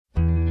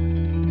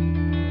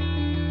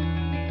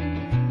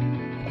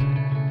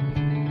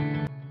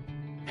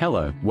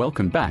Hello,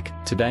 welcome back.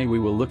 Today we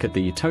will look at the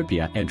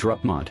Utopia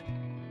airdrop mod.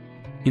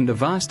 In the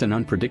vast and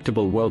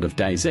unpredictable world of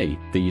Dayz,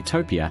 the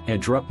Utopia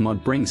airdrop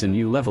mod brings a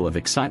new level of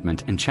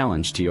excitement and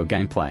challenge to your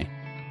gameplay.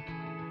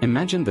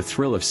 Imagine the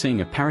thrill of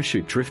seeing a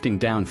parachute drifting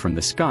down from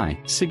the sky,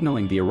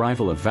 signaling the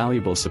arrival of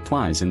valuable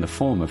supplies in the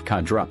form of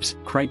car drops,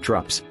 crate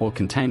drops, or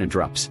container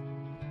drops.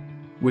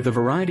 With a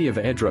variety of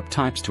airdrop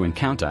types to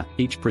encounter,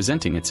 each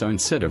presenting its own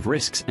set of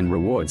risks and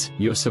rewards,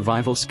 your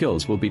survival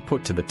skills will be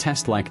put to the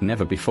test like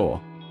never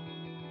before.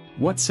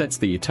 What sets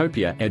the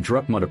Utopia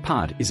airdrop mod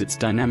apart is its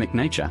dynamic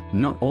nature.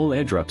 Not all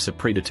airdrops are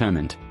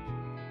predetermined.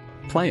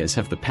 Players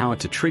have the power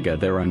to trigger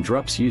their own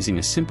drops using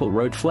a simple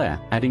road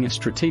flare, adding a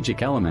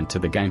strategic element to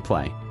the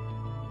gameplay.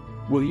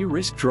 Will you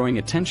risk drawing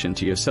attention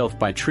to yourself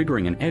by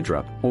triggering an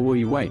airdrop, or will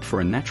you wait for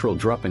a natural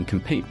drop and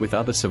compete with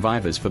other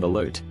survivors for the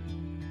loot?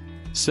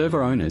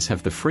 Server owners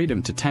have the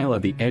freedom to tailor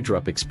the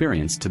airdrop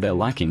experience to their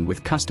liking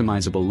with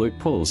customizable loot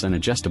pools and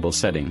adjustable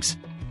settings.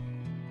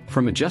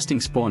 From adjusting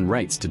spawn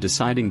rates to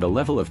deciding the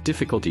level of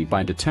difficulty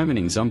by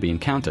determining zombie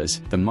encounters,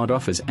 the mod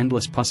offers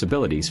endless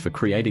possibilities for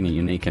creating a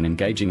unique and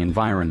engaging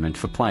environment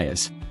for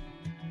players.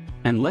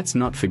 And let's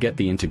not forget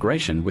the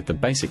integration with the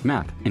basic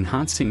map,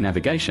 enhancing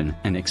navigation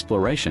and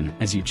exploration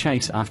as you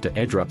chase after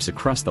airdrops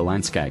across the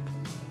landscape.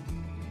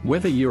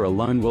 Whether you're a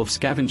lone wolf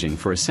scavenging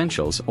for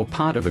essentials or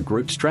part of a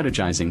group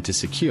strategizing to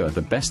secure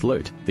the best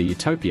loot, the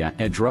Utopia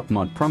airdrop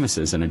mod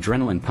promises an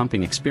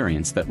adrenaline-pumping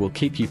experience that will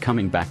keep you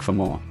coming back for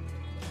more.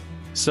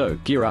 So,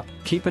 gear up,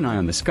 keep an eye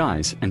on the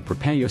skies, and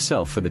prepare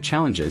yourself for the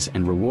challenges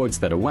and rewards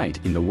that await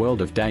in the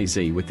world of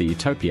Dayz with the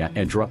Utopia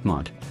airdrop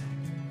mod.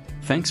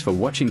 Thanks for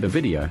watching the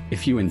video.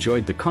 If you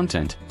enjoyed the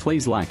content,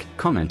 please like,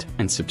 comment,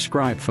 and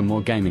subscribe for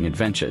more gaming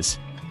adventures.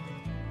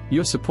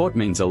 Your support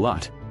means a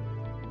lot.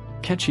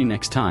 Catch you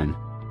next time.